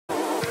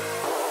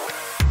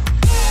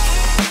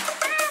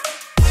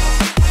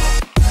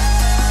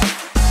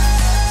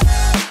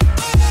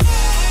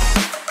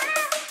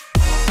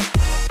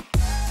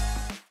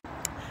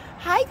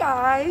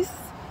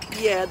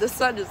yeah, the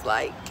sun is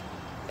like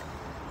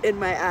in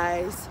my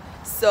eyes.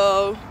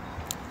 So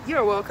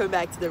you're welcome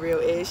back to The Real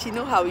Ish. You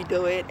know how we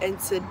do it. And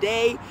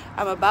today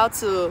I'm about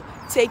to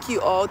take you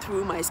all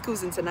through my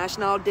school's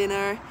international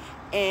dinner,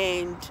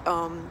 and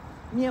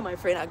me and my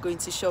friend are going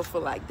to shop for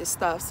like this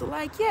stuff. So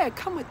like, yeah,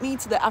 come with me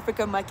to the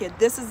African market.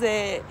 This is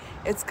it.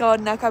 It's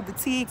called Naka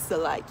Boutique. So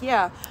like,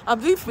 yeah, I'm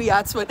doing free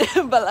arts for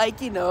them, but like,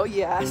 you know,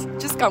 yeah,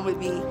 just come with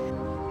me.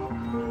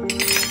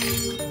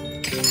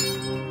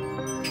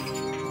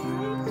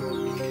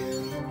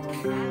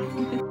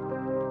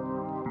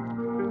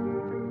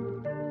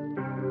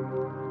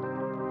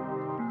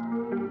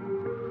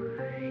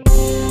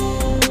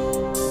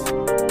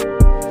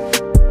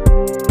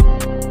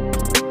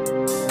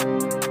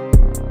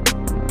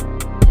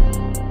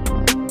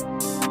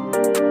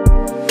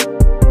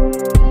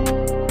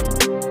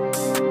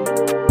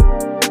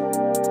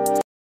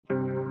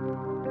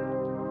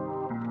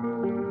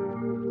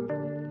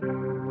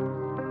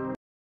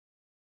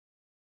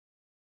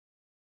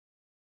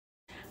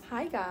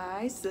 Hi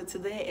guys, so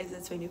today is the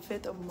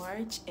 25th of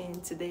March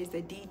and today is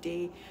the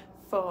D-Day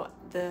for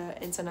the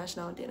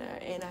international dinner,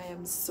 and I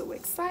am so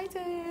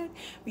excited.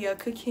 We are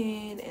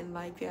cooking and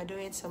like we are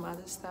doing some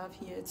other stuff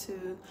here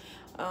too.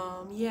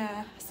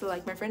 Yeah, so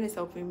like my friend is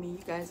helping me.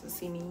 You guys will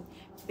see me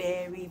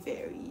very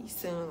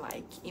soon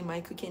like in my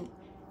cooking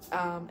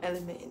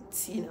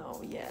elements, you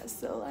know. Yeah,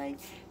 so like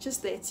just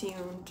stay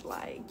tuned.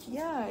 Like,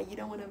 yeah, you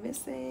don't want to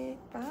miss it.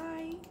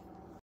 Bye.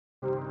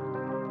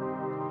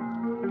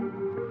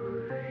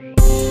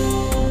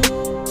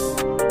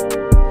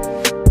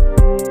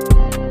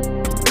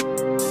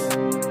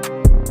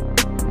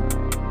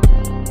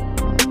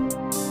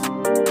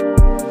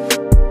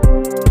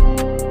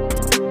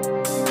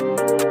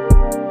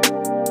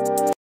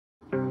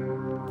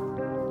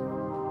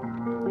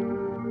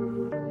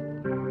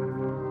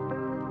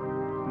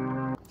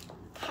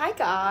 Hi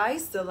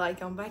guys, so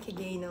like I'm back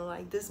again, and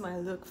like this is my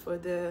look for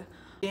the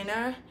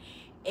dinner,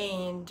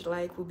 and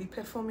like we'll be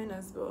performing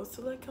as well.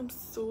 So like I'm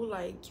so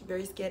like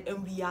very scared,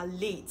 and we are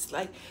late,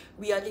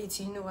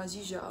 you know, as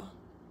usual.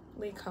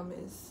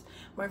 Latecomers.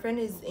 My friend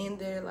is in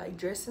there like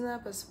dressing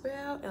up as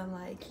well, and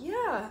like,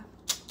 yeah,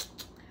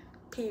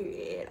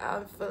 period,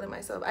 I'm feeling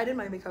myself. I did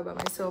my makeup by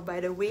myself, by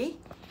the way.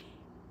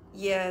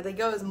 Yeah, the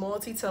girl is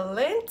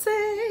multi-talented.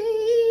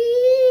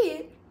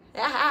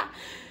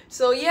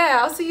 So yeah,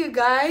 I'll see you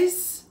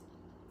guys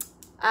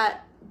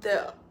at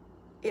the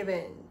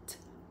event.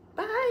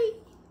 Bye.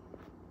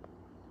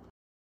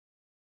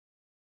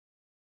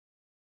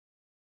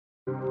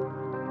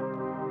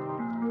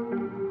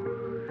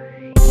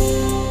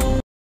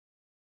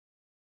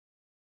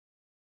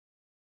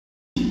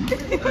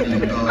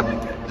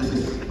 This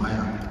is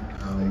Maya,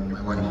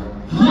 my wife.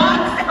 What?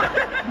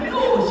 No,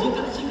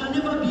 she can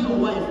never be your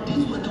wife.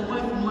 This was the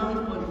wife you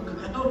married for.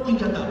 I don't think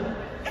that.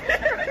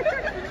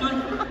 What?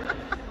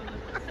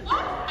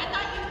 I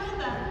thought you knew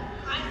that.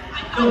 I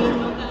thought No. you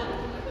knew that.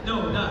 No,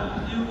 that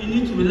you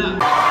need to relax.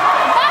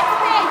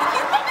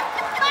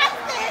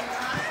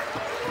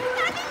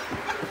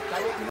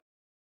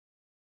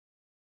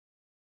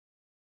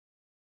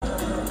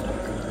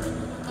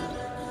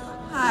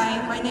 Hi,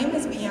 my name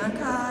is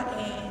Bianca,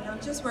 and I'm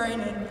just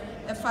wearing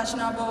a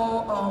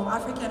fashionable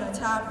African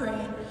attire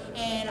print,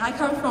 and I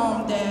come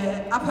from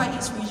the Upper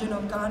East region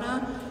of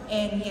Ghana,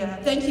 and yeah,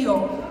 thank you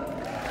all.